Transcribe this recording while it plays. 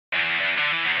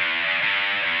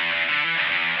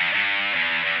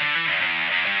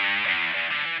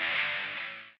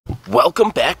Welcome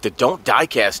back to Don't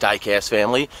Diecast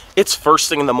family. It's first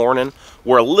thing in the morning.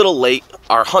 We're a little late.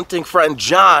 Our hunting friend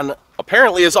John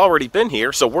apparently has already been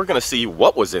here, so we're gonna see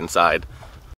what was inside.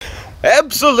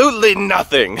 Absolutely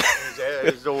nothing. That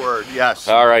is the word, yes.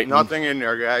 All right. Nothing in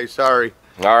there, guys, sorry.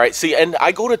 All right, see, and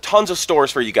I go to tons of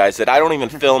stores for you guys that I don't even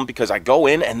film because I go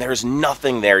in and there's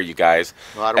nothing there, you guys.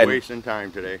 A lot of wasting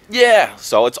time today. Yeah,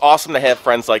 so it's awesome to have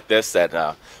friends like this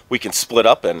that we can split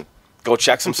up and go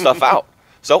check some stuff out.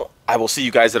 So I will see you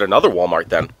guys at another Walmart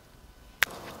then.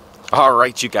 All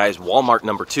right, you guys, Walmart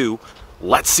number 2.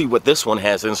 Let's see what this one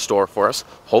has in store for us.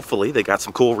 Hopefully they got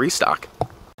some cool restock.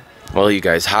 Well, you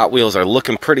guys, Hot Wheels are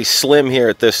looking pretty slim here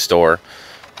at this store.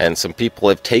 And some people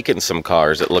have taken some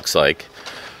cars, it looks like.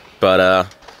 But,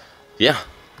 yeah,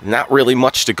 not really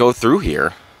much to go through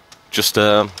here. Just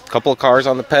a couple of cars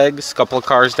on the pegs, a couple of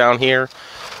cars down here.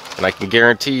 And I can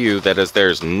guarantee you that as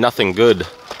there's nothing good.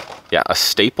 Yeah, a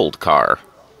stapled car.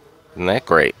 Isn't that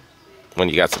great? When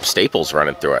you got some staples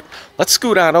running through it. Let's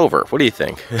scoot on over. What do you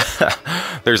think?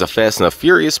 There's a Fast and the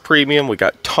Furious premium. We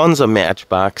got tons of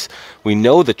Matchbox. We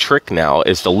know the trick now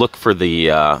is to look for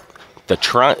the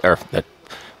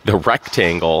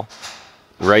rectangle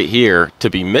right here to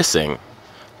be missing.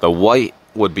 The white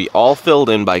would be all filled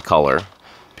in by color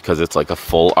because it's like a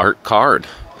full art card.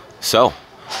 So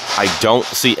I don't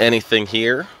see anything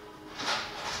here.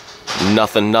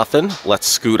 Nothing. Let's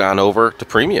scoot on over to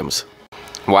premiums.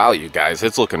 Wow, you guys,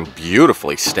 it's looking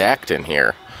beautifully stacked in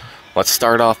here. Let's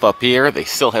start off up here. They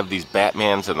still have these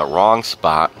Batmans in the wrong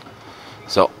spot.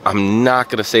 So I'm not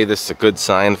going to say this is a good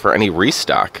sign for any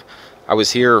restock. I was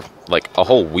here like a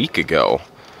whole week ago.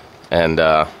 And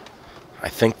I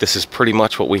think this is pretty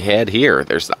much what we had here.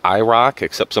 There's the IROC,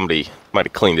 except somebody might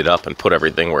have cleaned it up and put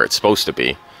everything where it's supposed to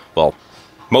be. Well,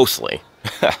 mostly.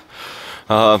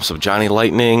 Some Johnny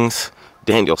Lightnings,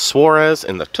 Daniel Suarez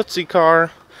in the Tootsie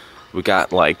car. We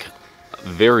got like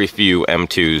very few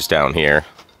M2s down here.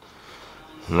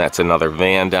 And that's another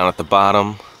van down at the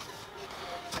bottom.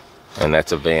 And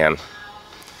that's a van.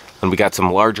 And we got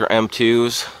some larger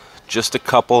M2s, just a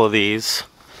couple of these.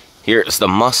 Here's the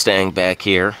Mustang back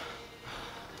here.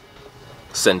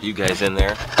 Send you guys in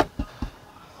there.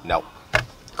 No.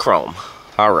 Chrome.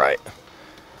 All right.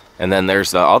 And then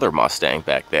there's the other Mustang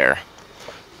back there.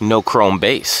 No chrome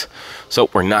base. So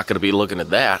we're not going to be looking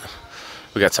at that.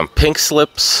 We got some pink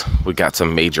slips. We got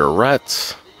some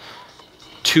majorettes.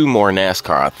 2 more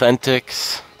NASCAR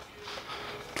Authentics.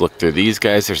 Look through these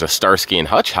guys. There's a Starsky and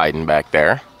Hutch hiding back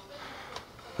there.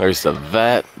 There's the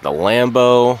Vet, the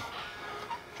Lambo.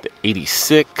 The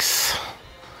 86.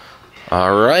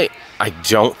 All right. I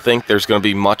don't think there's going to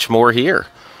be much more here.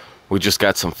 We just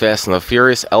got some Fast and the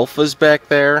Furious Alphas back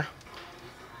there.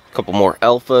 A couple more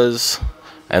Alphas.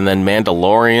 And then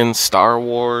Mandalorian, Star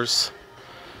Wars.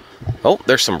 Oh,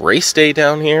 there's some Race Day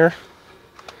down here.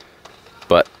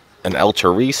 But an El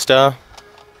Turista.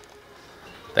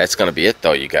 That's going to be it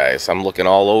though, you guys. I'm looking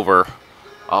all over.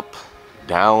 Up,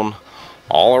 down,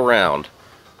 all around.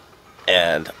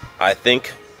 And I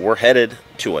think we're headed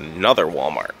to another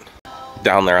Walmart.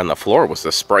 Down there on the floor was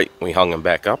the Sprite. We hung him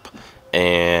back up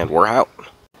and we're out.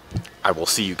 I will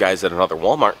see you guys at another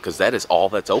Walmart because that is all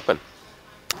that's open.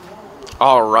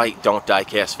 All right, Don't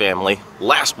Diecast family.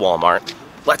 Last Walmart.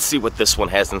 Let's see what this one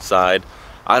has inside.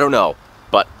 I don't know,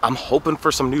 but I'm hoping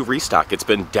for some new restock. It's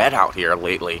been dead out here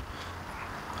lately.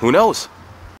 Who knows?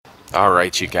 All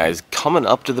right, you guys, coming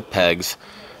up to the pegs.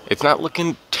 It's not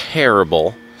looking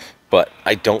terrible. But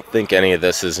I don't think any of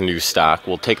this is new stock.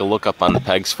 We'll take a look up on the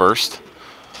pegs first.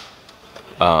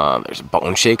 There's a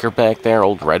Bone Shaker back there,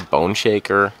 old red Bone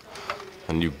Shaker.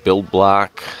 A new Build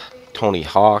Block, Tony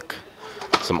Hawk.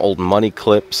 Some old money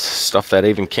clips, stuff that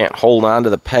even can't hold on to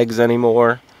the pegs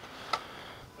anymore.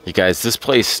 You guys, this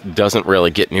place doesn't really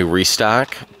get new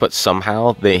restock, but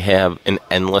somehow they have an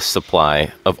endless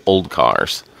supply of old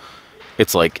cars.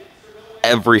 It's like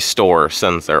every store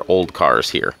sends their old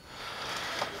cars here.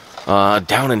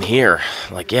 Down in here,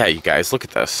 like, yeah, you guys, look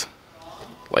at this.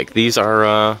 Like, these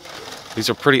are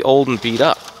pretty old and beat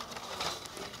up.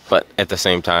 But at the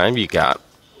same time, you got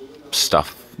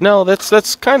stuff. No,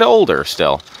 that's kind of older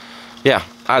still. Yeah,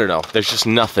 I don't know. There's just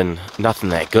nothing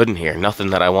that good in here. Nothing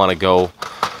that I want to go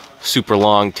super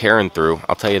long tearing through.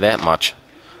 I'll tell you that much.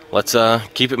 Let's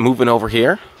keep it moving over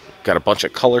here. Got a bunch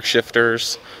of color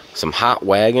shifters, some hot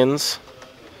wagons.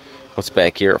 What's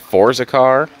back here? A Forza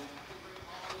car.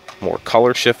 More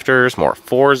color shifters, more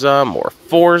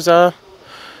Forza,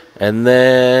 and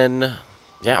then,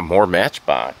 yeah, more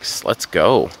Matchbox. Let's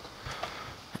go.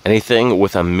 Anything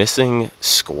with a missing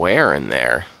square in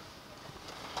there?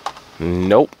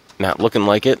 Nope, not looking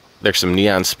like it. There's some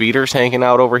neon speeders hanging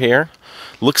out over here.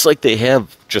 Looks like they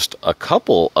have just a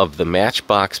couple of the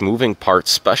Matchbox moving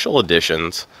parts special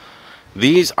editions.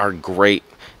 These are great,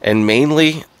 and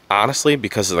mainly, honestly,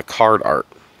 because of the card art.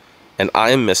 And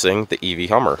I am missing the EV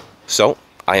Hummer, so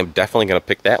I am definitely going to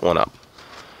pick that one up.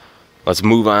 Let's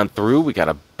move on through. We got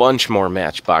a bunch more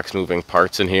Matchbox moving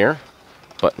parts in here,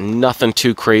 but nothing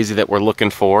too crazy that we're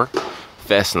looking for.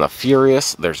 Fast and the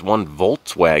Furious, there's one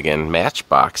Volkswagen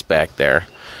Matchbox back there,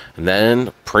 and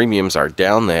then premiums are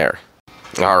down there.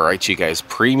 All right, you guys,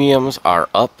 premiums are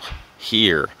up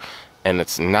here, and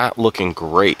it's not looking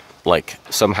great. Like,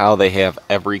 somehow they have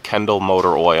every Kendall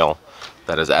motor oil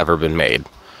that has ever been made.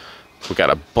 We got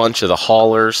a bunch of the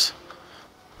haulers.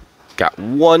 Got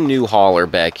one new hauler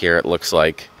back here, it looks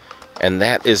like, and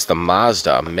that is the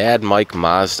Mazda, Mad Mike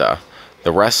Mazda.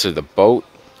 The rest are the boat.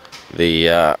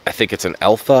 I think it's an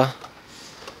Alpha.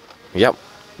 Yep,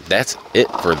 that's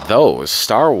it for those.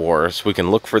 Star Wars, we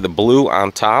can look for the blue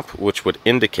on top, which would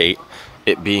indicate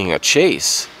it being a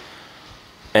chase.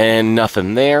 And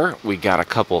nothing there. We got a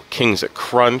couple Kings of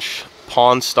Crunch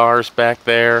Pawn Stars back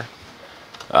there.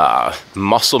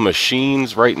 Muscle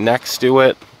Machines right next to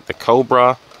it. The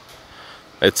Cobra.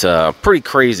 It's pretty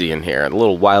crazy in here. A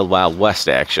little Wild Wild West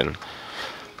action.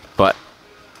 But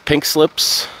Pink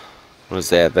Slips. What is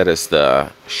that? That is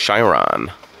the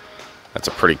Chiron. That's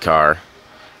a pretty car.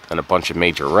 And a bunch of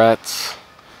majorettes.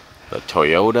 The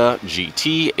Toyota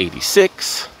GT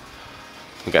 86.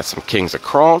 We got some Kings of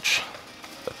Crunch.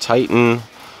 The Titan.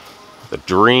 The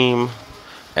Dream.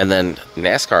 And then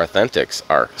NASCAR Authentics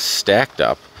are stacked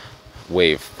up.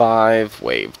 Wave 5,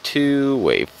 Wave 2,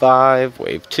 Wave 5,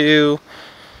 Wave 2.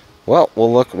 Well,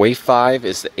 look, Wave 5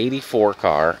 is the 84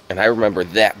 car, and I remember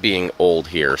that being old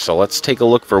here. So let's take a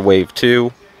look for Wave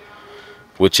 2,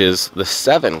 which is the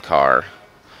 7 car.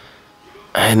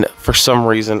 And for some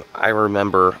reason, I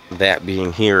remember that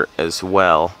being here as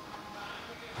well.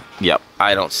 Yep,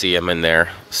 I don't see him in there.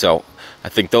 So I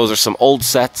think those are some old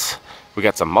sets. We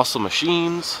got some Muscle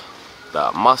Machines,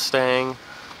 the Mustang,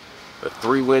 the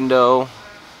 3-window,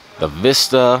 the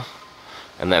Vista,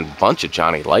 and then a bunch of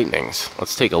Johnny Lightnings.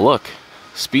 Let's take a look.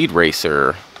 Speed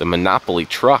Racer, the Monopoly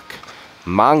Truck,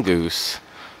 Mongoose,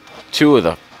 2 of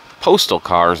the Postal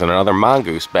cars, and another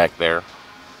Mongoose back there.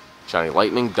 Johnny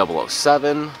Lightning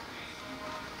 007,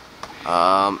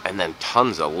 and then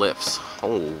tons of lifts.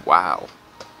 Oh, wow.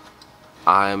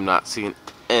 I'm not seeing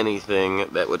anything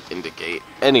that would indicate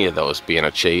any of those being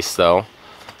a chase, though.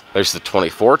 There's the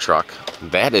 24 truck.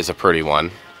 That is a pretty one.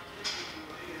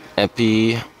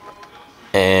 Epi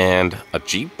and a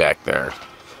Jeep back there.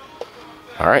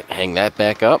 Alright, hang that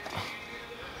back up.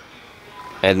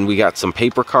 And we got some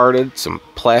paper carded, some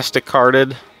plastic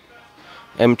carded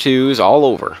M2s all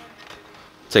over.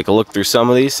 Take a look through some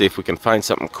of these, see if we can find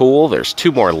something cool. There's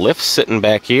 2 more lifts sitting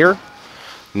back here.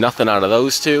 Nothing out of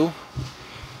those 2.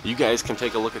 You guys can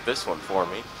take a look at this one for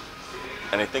me.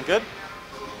 Anything good?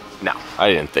 No,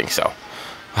 I didn't think so.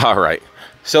 Alright,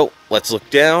 so let's look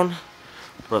down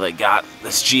where they got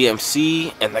this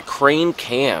GMC and the crane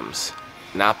cams.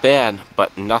 Not bad,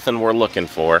 but nothing we're looking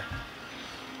for.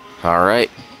 Alright,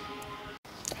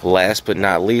 last but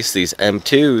not least, these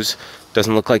M2s.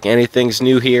 Doesn't look like anything's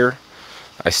new here.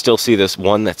 I still see this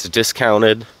one that's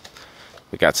discounted.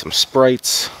 We got some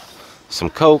Sprites, some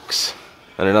Cokes,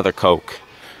 and another Coke.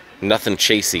 Nothing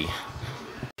chasey.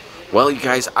 Well, you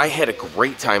guys, I had a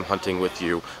great time hunting with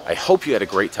you. I hope you had a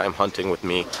great time hunting with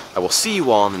me. I will see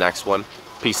you all in the next one.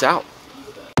 Peace out.